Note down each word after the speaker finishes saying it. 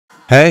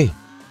Hey,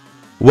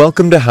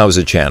 welcome to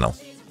Howza Channel.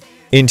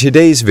 In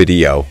today's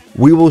video,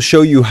 we will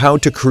show you how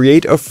to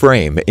create a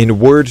frame in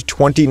Word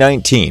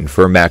 2019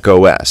 for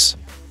macOS.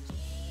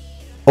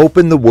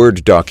 Open the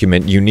Word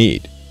document you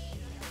need.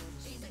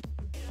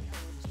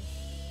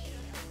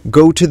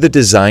 Go to the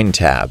Design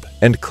tab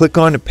and click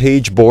on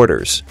Page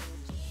Borders.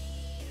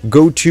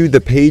 Go to the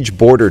Page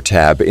Border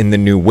tab in the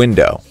new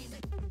window.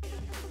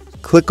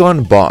 Click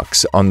on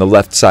Box on the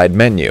left side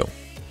menu.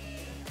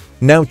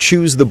 Now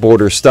choose the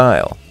border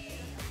style.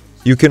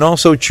 You can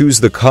also choose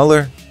the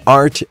color,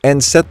 art,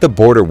 and set the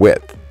border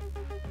width.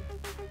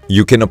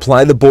 You can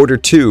apply the border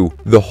to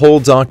the whole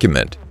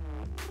document,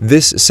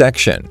 this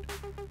section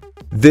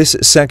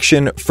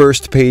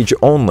first page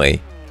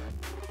only,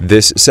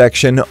 this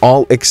section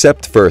all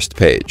except first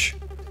page.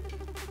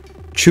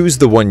 Choose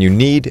the one you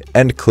need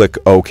and click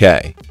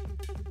OK.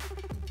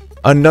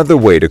 Another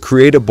way to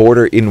create a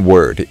border in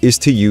Word is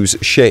to use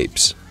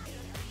Shapes.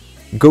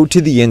 Go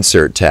to the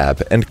Insert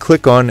tab and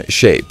click on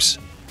Shapes.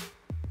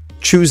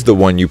 Choose the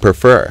one you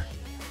prefer.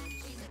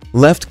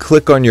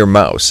 Left-click on your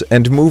mouse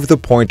and move the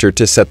pointer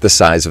to set the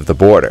size of the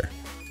border.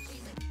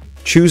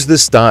 Choose the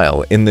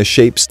style in the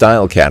Shape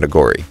Style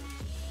category.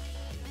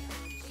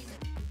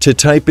 To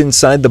type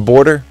inside the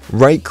border,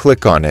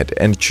 right-click on it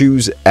and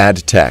choose Add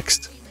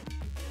Text.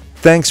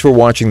 Thanks for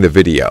watching the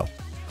video.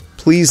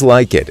 Please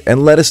like it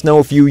and let us know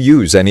if you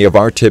use any of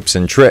our tips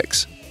and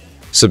tricks.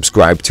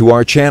 Subscribe to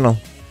our channel.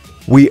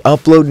 We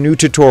upload new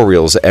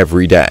tutorials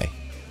every day.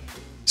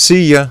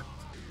 See ya!